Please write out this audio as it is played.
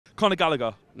Conor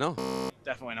Gallagher. No.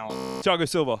 Definitely not. Thiago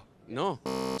Silva. No.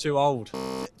 Too old.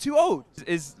 Too old.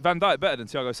 Is Van Dijk better than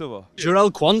Thiago Silva?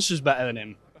 Jarell Quansah's better than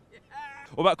him.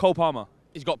 What about Cole Palmer?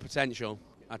 He's got potential.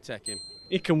 I'd take him.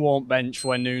 He can warm bench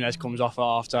when Nunes comes off at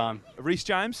half time. Reece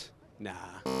James? Nah.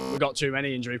 We've got too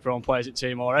many injury prone players at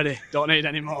team already. Don't need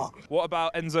any more. What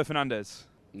about Enzo Fernandez?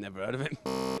 Never heard of him.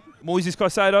 Moises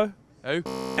Caicedo? Who?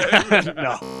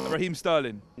 No. Raheem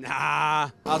Sterling? Nah.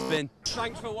 Has been.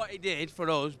 Thanks for what he did for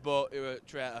us, but he was a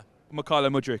traitor. Mykhailo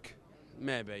Mudryk?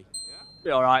 Maybe.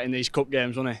 Be alright in these cup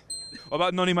games, wouldn't he? What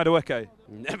about Noni Madueke?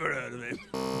 Never heard of him.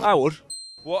 I would.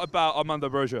 What about Armando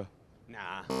Broja?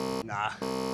 Nah. Nah.